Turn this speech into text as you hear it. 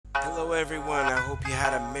Hello everyone, I hope you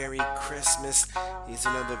had a Merry Christmas. Here's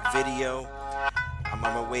another video. I'm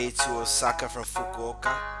on my way to Osaka from Fukuoka.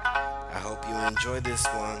 I hope you enjoy this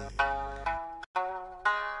one.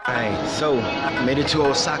 Alright, so made it to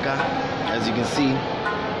Osaka, as you can see.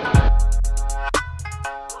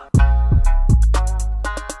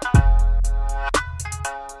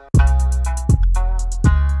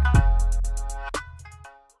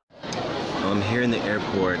 I'm here in the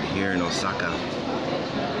airport here in Osaka,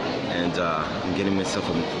 and I'm getting myself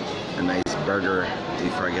a nice burger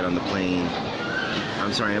before I get on the plane.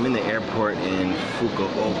 I'm sorry, I'm in the airport in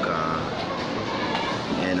Fukuoka,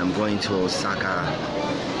 and I'm going to Osaka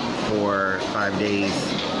for 5 days,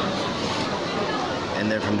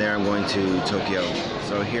 and then from there I'm going to Tokyo.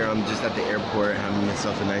 So here I'm just at the airport having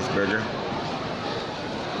myself a nice burger.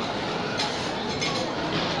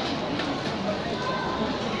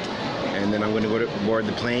 And then I'm going to go to board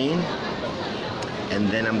the plane, and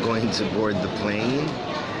then I'm going to board the plane,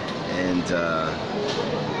 and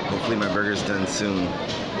hopefully my burger's done soon.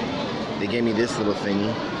 They gave me this little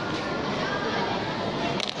thingy,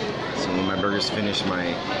 so when my burger's finished,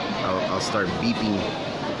 I'll start beeping.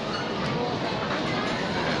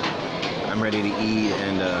 I'm ready to eat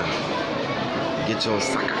and get to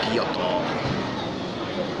Osaka, Kyoto.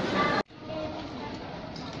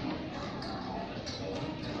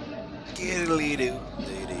 Get a little.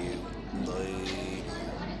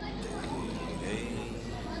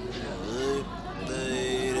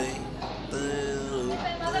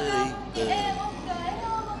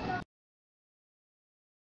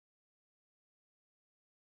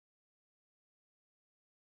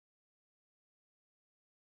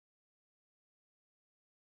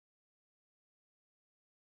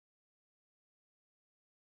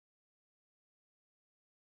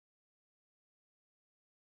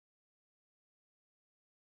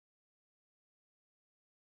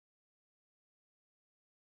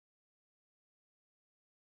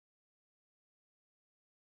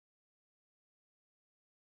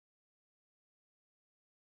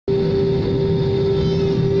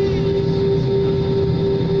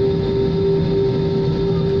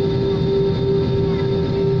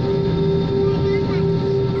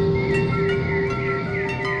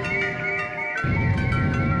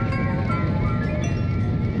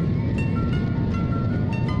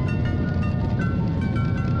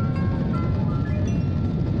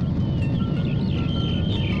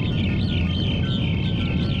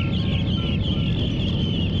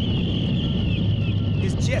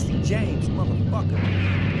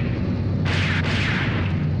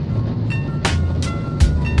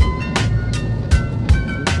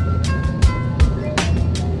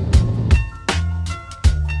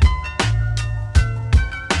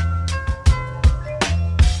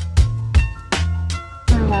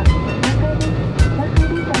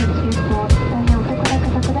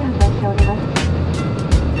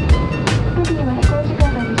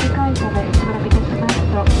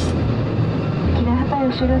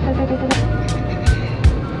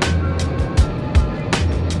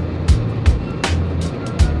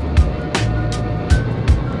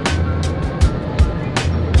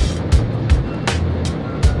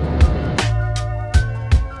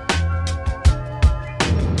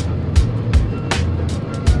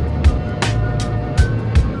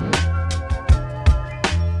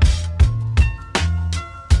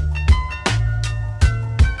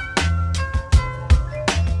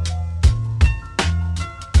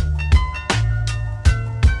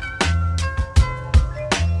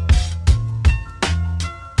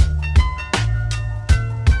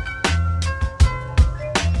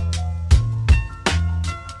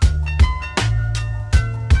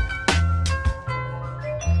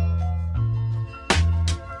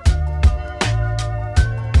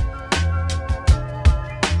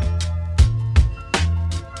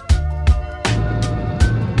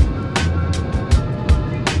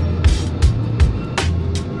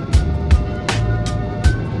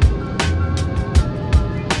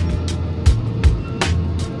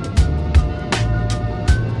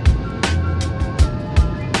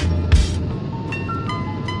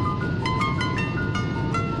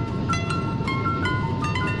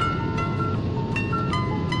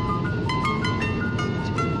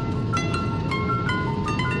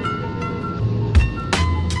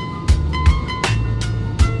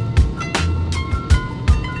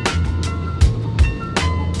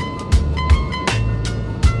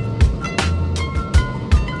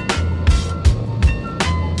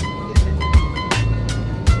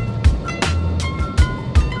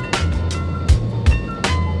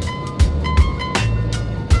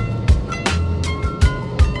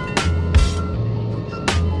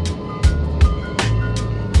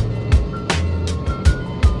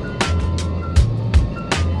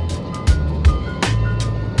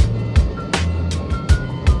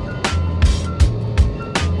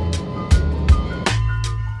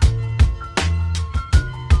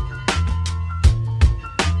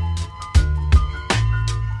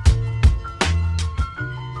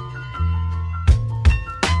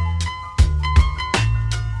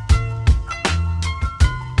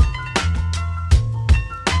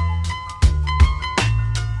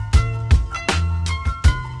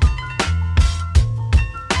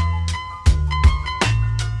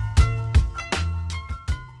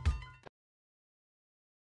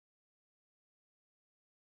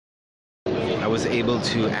 able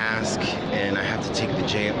to ask, and I have to take the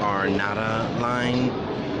JR Nara line.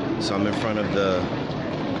 So I'm in front of the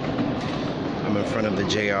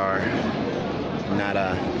JR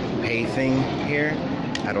Nara pay thing here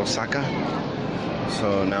at Osaka.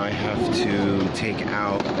 So now I have to take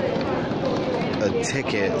out a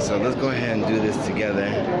ticket. So let's go ahead and do this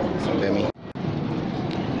together. So let me.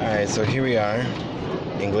 Alright, so here we are.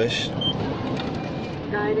 English.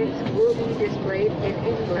 Guidance will be displayed in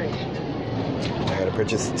English. I gotta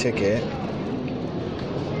purchase a ticket.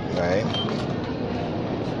 Right.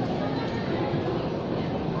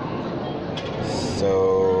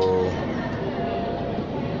 So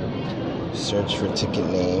search for ticket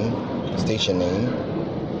name, station name.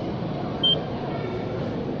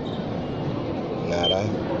 Nada.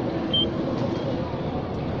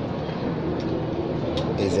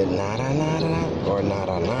 Is it Nada or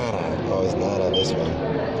Nada? Oh, it's Nada, this one.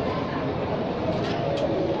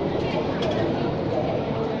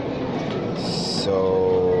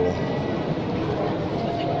 So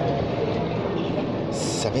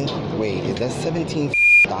wait, is that $17?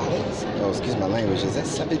 Oh, excuse my language. Is that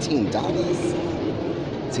 $17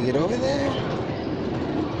 to get over there?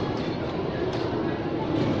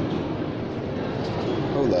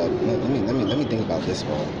 Hold up. Let me think about this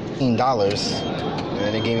one. $15,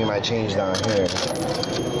 and they gave me my change down here.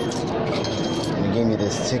 And they gave me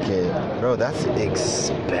this ticket. Bro, that's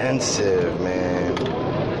expensive, man.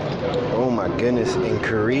 Oh my goodness. In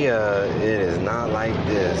Korea, it is not like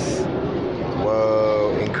this.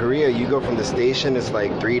 Whoa, in Korea, you go from the station, it's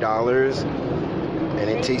like $3, and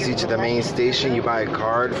it takes you to the main station. You buy a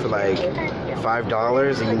card for like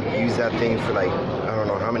 $5, and you use that thing for like, I don't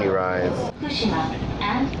know how many rides. Fukushima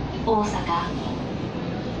and Osaka.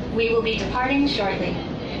 We will be departing shortly.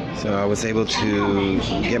 So I was able to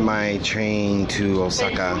get my train to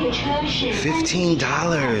Osaka.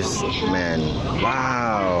 $15, man.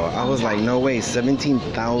 Wow. I was like, no way,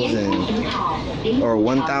 17,000 or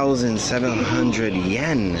 1,700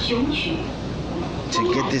 yen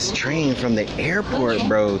to get this train from the airport,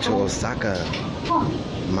 bro, to Osaka.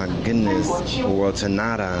 My goodness. Or to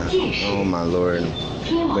Nara. Oh my lord.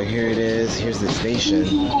 But here it is. Here's the station.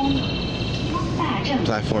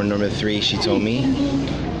 Platform number 3, she told me.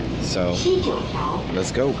 So,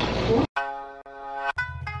 let's go.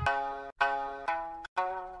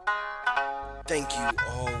 Thank you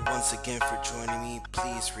all once again for joining me.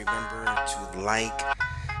 Please remember to like,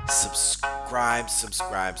 subscribe,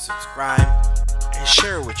 and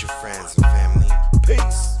share it with your friends and family.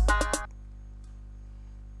 Peace.